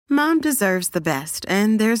Mom deserves the best,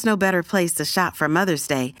 and there's no better place to shop for Mother's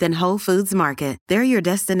Day than Whole Foods Market. They're your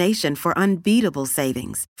destination for unbeatable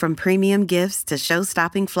savings, from premium gifts to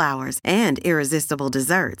show-stopping flowers and irresistible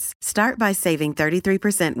desserts. Start by saving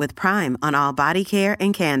 33% with Prime on all body care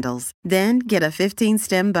and candles. Then get a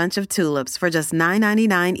 15-stem bunch of tulips for just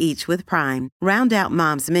 $9.99 each with Prime. Round out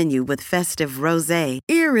Mom's menu with festive rosé,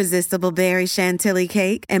 irresistible berry chantilly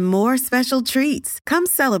cake, and more special treats. Come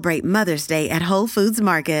celebrate Mother's Day at Whole Foods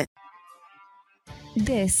Market.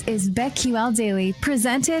 This is BetQL Daily,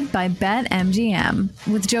 presented by BetMGM,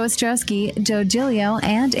 with Joe Ostrowski, Joe Giglio,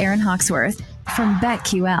 and Aaron Hawksworth from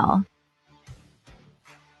BetQL.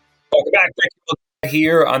 Welcome back, BetQL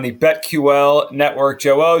here on the BetQL Network.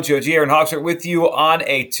 Joe G, Aaron Hawksworth with you on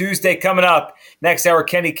a Tuesday. Coming up next hour,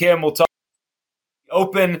 Kenny Kim will talk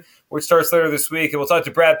Open, which starts later this week, and we'll talk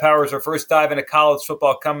to Brad Powers, our first dive into college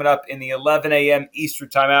football, coming up in the 11 a.m. Eastern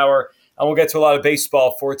time hour, and we'll get to a lot of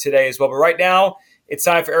baseball for today as well. But right now, it's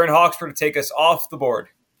time for Aaron Hawksworth to take us off the board.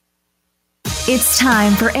 It's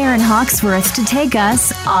time for Aaron Hawksworth to take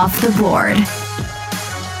us off the board.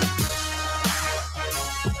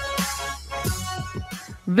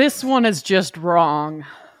 This one is just wrong.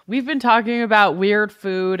 We've been talking about weird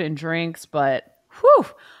food and drinks, but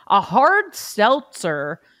a hard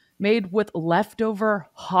seltzer made with leftover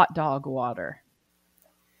hot dog water.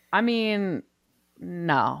 I mean,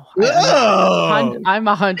 no. I'm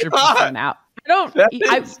 100% out.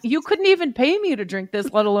 You couldn't even pay me to drink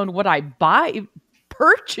this, let alone would I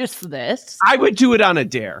purchase this. I would do it on a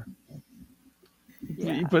dare.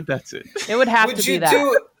 Yeah. But that's it. It would have to be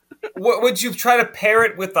that. Would you try to pair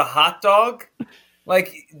it with a hot dog?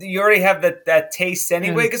 Like, you already have that taste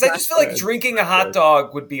anyway? Because I just feel like drinking a hot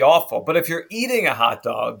dog would be awful. But if you're eating a hot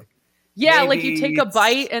dog... Yeah, like you take a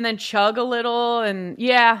bite and then chug a little. And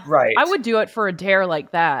right. I would do it for a dare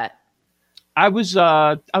like that. I was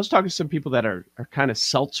talking to some people that are kind of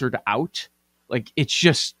seltzered out. Like, it's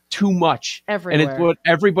just too much. Everywhere. And it's what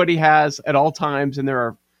everybody has at all times. And there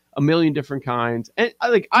are a million different kinds. And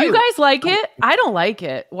do you guys like it? I don't like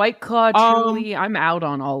it. White Claw, Truly, I'm out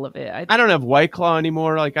on all of it. I don't have White Claw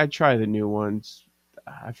anymore. Like, I try the new ones.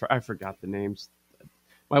 I forgot the names.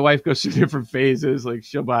 My wife goes through different phases. Like,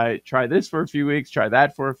 she'll try this for a few weeks, try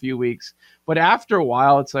that for a few weeks. But after a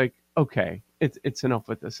while, it's like, okay, it's enough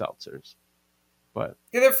with the seltzers. But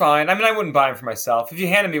yeah, they're fine. I mean, I wouldn't buy them for myself. If you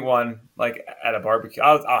handed me one, like, at a barbecue,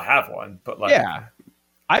 I'll have one. But like, yeah.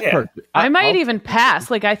 I might even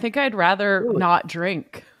pass. Like, I think I'd rather not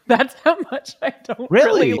drink. That's how much I don't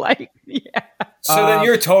really like. Yeah. So then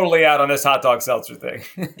you're totally out on this hot dog seltzer thing.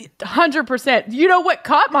 100%. You know what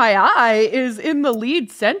caught my eye is in the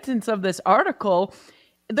lead sentence of this article.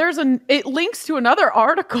 It links to another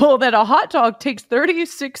article that a hot dog takes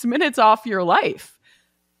 36 minutes off your life.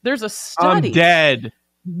 There's a study. I'm dead.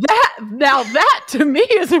 That to me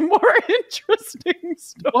is a more interesting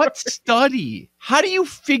story. What study? How do you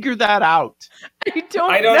figure that out? I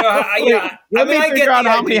don't know. Let me figure out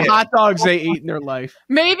how many hot dogs they eat in their life.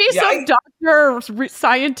 Maybe some doctor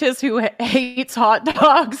scientist who hates hot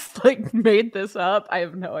dogs like made this up. I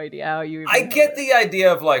have no idea how you. I get the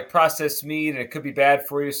idea of like processed meat and it could be bad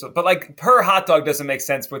for you. But like per hot dog doesn't make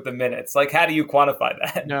sense with the minutes. Like, how do you quantify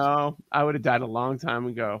that? No, I would have died a long time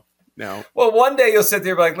ago. No. Well, one day you'll sit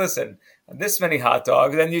there and be like, listen, this many hot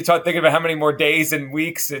dogs. Then you start thinking about how many more days and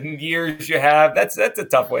weeks and years you have. That's a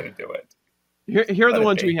tough way to do it. Here are the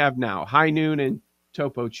ones we have now. High Noon and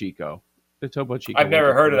Topo Chico. The Topo Chico. I've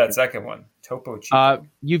never heard of that second one. Topo Chico.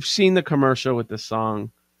 You've seen the commercial with the song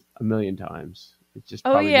a million times. It's just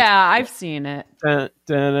I've seen it.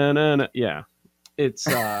 Yeah. It's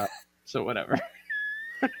so whatever.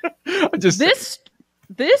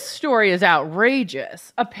 This story is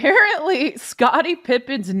outrageous. Apparently, Scottie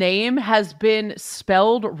Pippen's name has been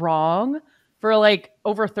spelled wrong for like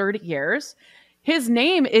over 30 years. His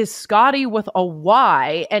name is Scottie with a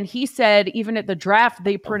Y, and he said even at the draft,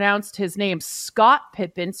 they pronounced his name Scott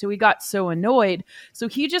Pippen, so he got so annoyed. So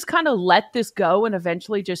he just kind of let this go and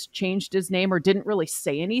eventually just changed his name or didn't really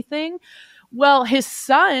say anything. Well, his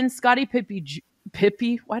son, Scottie Pippen,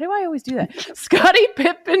 why do I always do that? Scottie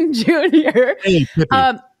Pippen Jr. Hey,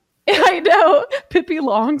 I know, Pippi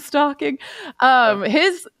Longstocking.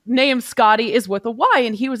 His name, Scottie, is with a Y.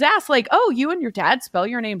 And he was asked, like, oh, you and your dad spell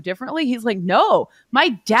your name differently? He's like, no, my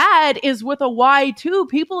dad is with a Y too.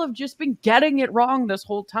 People have just been getting it wrong this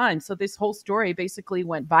whole time. So this whole story basically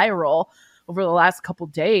went viral over the last couple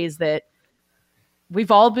days that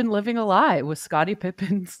we've all been living a lie with Scottie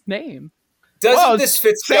Pippen's name. Doesn't this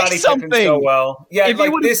fit Scottie Pippen so well? Yeah, if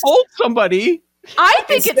you would have told somebody. I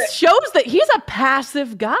think it shows that he's a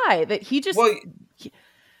passive guy. That he just.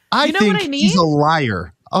 I think he's a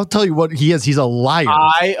liar. I'll tell you what he is. He's a liar.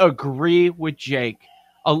 I agree with Jake.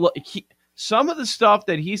 Some of the stuff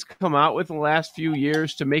that he's come out with in the last few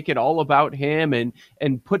years to make it all about him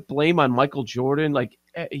and put blame on Michael Jordan, like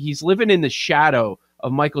he's living in the shadow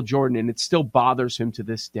of Michael Jordan, and it still bothers him to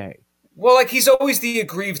this day. Well, like he's always the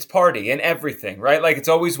aggrieved party in everything, right? Like it's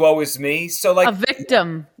always woe is me. So like a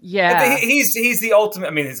victim, yeah. He's the ultimate. I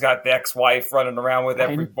mean, he's got the ex-wife running around with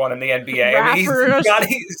everyone in the NBA. I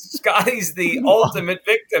mean, Scotty's the ultimate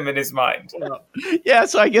victim in his mind. Yeah,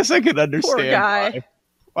 so I guess I could understand Poor guy.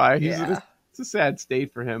 why it's a sad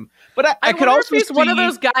state for him. But I could also if he's see one of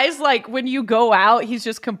those guys like when you go out, he's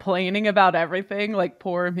just complaining about everything. Like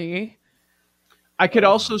poor me. I could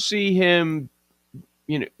also see him.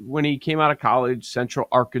 You know, when he came out of college, Central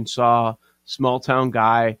Arkansas, small town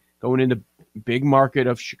guy, going into big market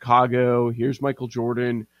of Chicago. Here's Michael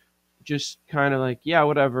Jordan. Just kind of like, yeah,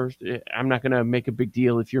 whatever. I'm not going to make a big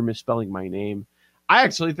deal if you're misspelling my name. I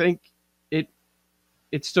actually think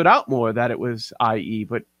it stood out more that it was IE,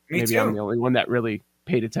 but maybe I'm the only one that really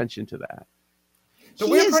paid attention to that. The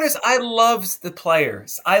weird part is I loved the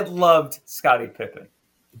players. I loved Scottie Pippen.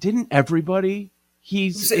 Didn't everybody?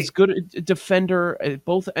 He's as good a defender at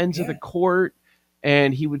both ends of the court,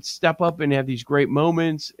 and he would step up and have these great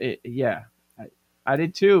moments. I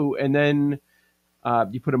did too. And then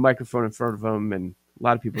you put a microphone in front of him, and a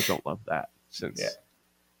lot of people don't love that.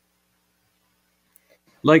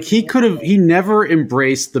 Like he never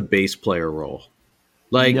embraced the bass player role.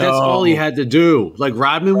 Like that's all he had to do. Like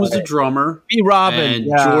Rodman was the drummer, be Robin,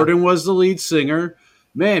 and Jordan was the lead singer.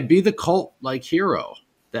 Man, be the cult like hero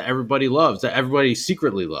that everybody loves, that everybody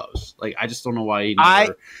secretly loves. Like, I just don't know why he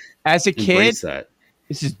never as a kid, that.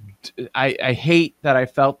 This is, I hate that I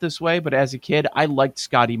felt this way, but as a kid, I liked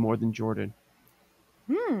Scotty more than Jordan.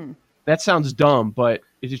 That sounds dumb, but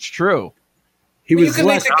it's true. He was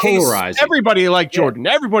less polarized. Everybody liked Jordan.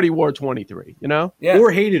 Everybody wore 23, you know? Yeah.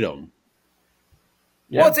 Or hated him.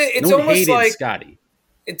 Yeah. Well, it's no one almost hated like Scotty.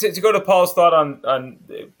 To go to Paul's thought on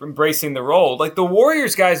embracing the role, like the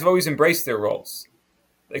Warriors guys have always embraced their roles.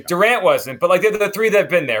 Like Durant wasn't, but like the three that have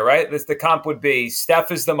been there, right? The comp would be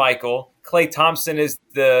Steph is the Michael, Klay Thompson is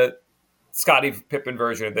the Scottie Pippen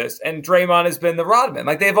version of this, and Draymond has been the Rodman.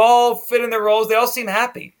 Like they've all fit in their roles. They all seem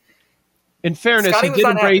happy. In fairness, he did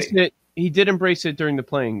embrace it. He did embrace it during the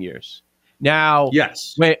playing years. Now,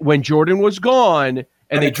 yes, when Jordan was gone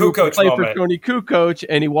and they drew play for Tony Kukoc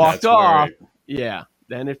and he walked off,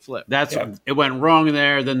 then it flipped. It went wrong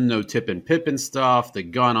there. Then no Tippin' Pippen stuff, the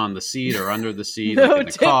gun on the seat or under the seat, like in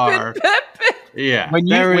the car. Pippen. Yeah. When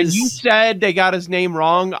you said they got his name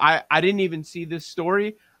wrong, I didn't even see this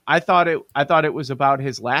story. I thought it was about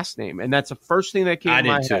his last name, and that's the first thing that came to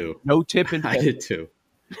my head. No Tippin' Pippen. I did too.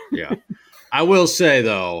 Yeah. I will say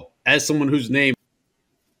though, as someone whose name is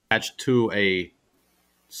attached to a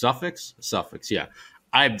suffix, yeah,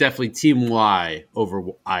 I'm definitely Team Y over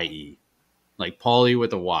IE. Like Paulie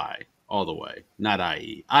with a Y all the way, not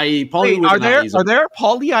IE. Paulie with an IE. Are there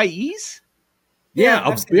Paulie IEs? Yeah,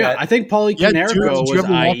 I think Paulie Canerico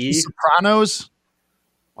was IE. Sopranos.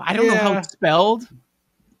 I don't know how it's spelled.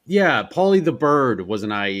 Yeah, Paulie the Bird was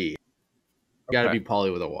an IE. Got to be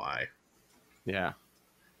Paulie with a Y. Yeah,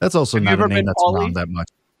 that's also not a name that's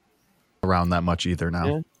around that much either now.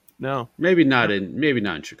 Yeah. No, maybe not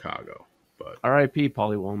in Chicago, but R.I.P.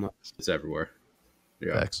 Paulie Walnuts. It's everywhere.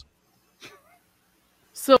 Yeah. Thanks.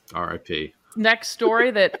 So R.I.P. Next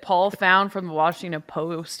story that Paul found from the Washington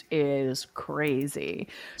Post is crazy.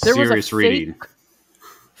 There Serious was a reading.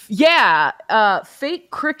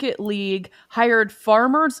 Fake cricket league hired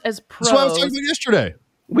farmers as pros. That's what I was talking about yesterday.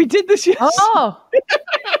 We did this yesterday.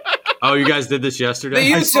 Oh, you guys did this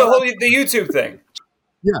yesterday? The YouTube thing.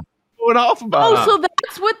 Yeah. Going off about. So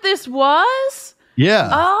that's what this was? Yeah.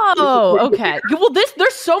 Oh, okay. Well,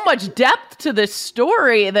 there's so much depth to this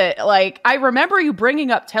story that, like, I remember you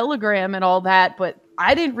bringing up Telegram and all that, but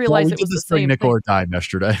I didn't realize it was the same nickel or dime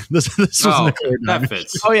yesterday. This was nickel or dime. That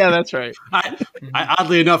fits. Oh yeah, that's right. I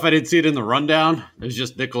oddly enough, I didn't see it in the rundown. It was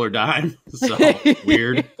just nickel or dime. So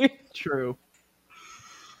weird. True.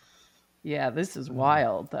 Yeah, this is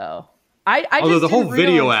wild though. I Although just the whole didn't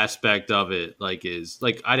video realize... aspect of it, is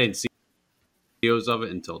I didn't see videos of it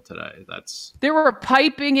until today. There were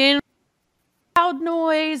piping in loud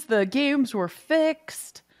noise. The games were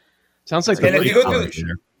fixed. Sounds like if you go through the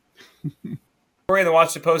story in the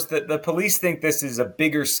Washington Post, the police think this is a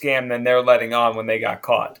bigger scam than they're letting on when they got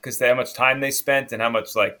caught because how much time they spent and how much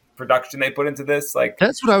production they put into this.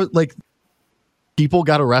 That's what I was like. People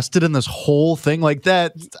got arrested in this whole thing like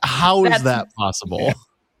that. How is that possible?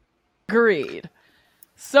 Agreed.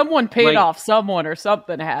 Someone paid off someone or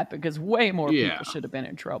something happened because way more people should have been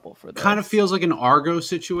in trouble for this. Kind of feels like an Argo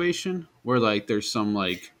situation where like there's some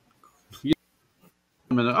like,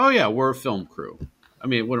 oh yeah, we're a film crew. I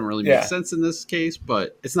mean, it wouldn't really make sense in this case,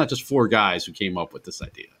 but it's not just 4 guys who came up with this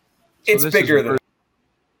idea. It's bigger than.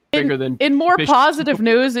 In more positive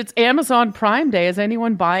news, it's Amazon Prime Day. Is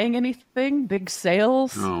anyone buying anything? Big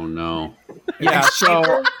sales? Oh no! Yeah,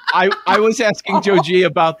 so I was asking Joe G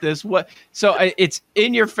about this. So it's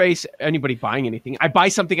in your face. Anybody buying anything? I buy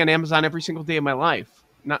something on Amazon every single day of my life.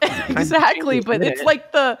 Not exactly, but it's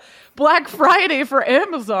like the Black Friday for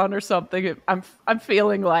Amazon or something. I'm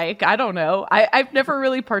feeling like, I don't know. I've never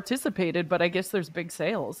really participated, but I guess there's big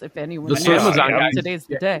sales if anyone. The Amazon guy today's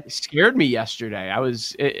the day. Scared me yesterday. I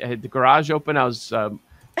had the garage open. I was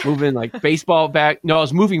moving like baseball back. No, I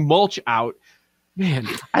was moving mulch out. Man,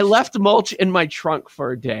 I left mulch in my trunk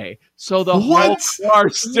for a day, so the whole car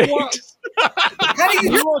stinks. How do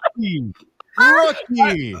you?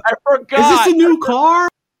 Rookie. I forgot. Is this a new car?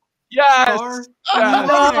 Yes. What?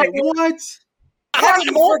 How do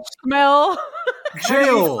you mulch smell? How do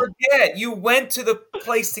you forget? You went to the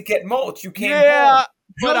place to get mulch. You came home.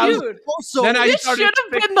 But this should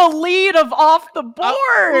have been the lead of Off the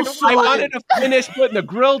Board. I wanted to finish putting the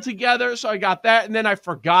grill together, so I got that, and then I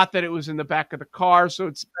forgot that it was in the back of the car. So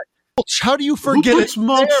it's mulch. How do you forget it's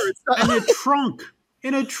mulch in a trunk?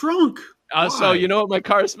 In a trunk. So you know what my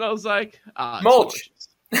car smells like? Mulch.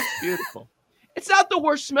 Beautiful. It's not the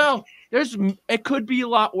worst smell. It could be a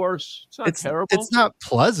lot worse. It's not terrible. It's not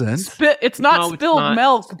pleasant. It's not spilled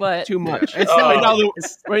milk, but too much.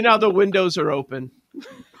 Right now the windows are open.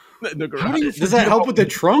 The garage. Does that help with the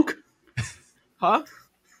trunk? Huh?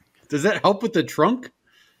 Does that help with the trunk?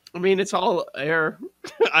 I mean, it's all air.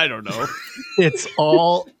 I don't know. It's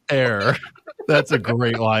all air. That's a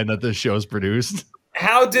great line that this show's produced.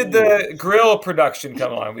 How did the grill production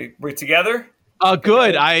come along? We together?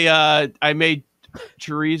 Good. I made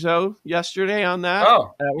chorizo yesterday on that.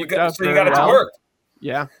 Oh, you got it to work.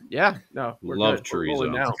 Yeah. No, love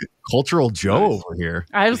chorizo now. Cultural Joe over here.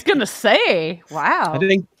 I was gonna say, wow. I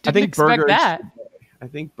think expect burgers. That. I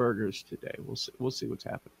think burgers today. We'll see what's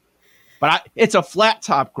happening. But it's a flat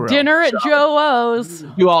top grill. Dinner at Joe O's.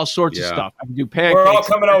 Do all sorts of stuff. I can do pancakes. We're all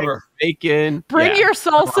coming over. Bacon. Bring your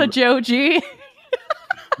salsa, Joe G.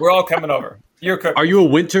 We're all coming over. You're cooking. Are you a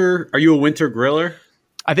winter griller?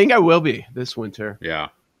 I think I will be this winter. Yeah.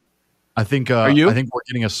 I think. Are you? I think we're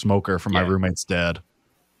getting a smoker from my roommate's dad.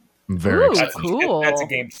 I'm very excited. Cool. That's a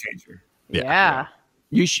game changer. Yeah.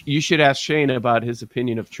 You should ask Shane about his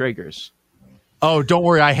opinion of Traegers. Oh, don't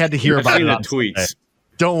worry. I had to hear about it on tweets. Sunday.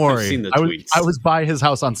 Don't worry. I've seen the tweets. I was by his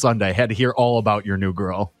house on Sunday. I had to hear all about your new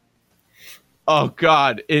grill. Oh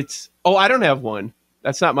God, I don't have one.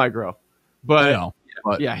 That's not my grill. But I know.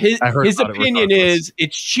 But yeah, his opinion is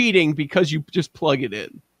it's cheating because you just plug it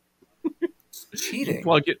in. Cheating.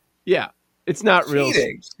 Plug it. Yeah, it's not real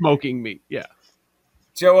smoking meat. Yeah.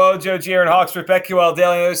 Joe O, Joe G, Aaron Hawksworth, BetQL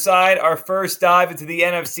Daily on the other side. Our first dive into the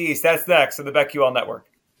NFCs. That's next on the BetQL Network.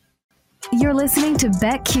 You're listening to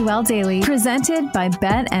BetQL Daily, presented by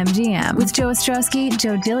BetMGM, with Joe Ostrowski,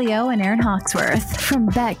 Joe Dilio, and Aaron Hawksworth from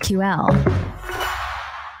BetQL.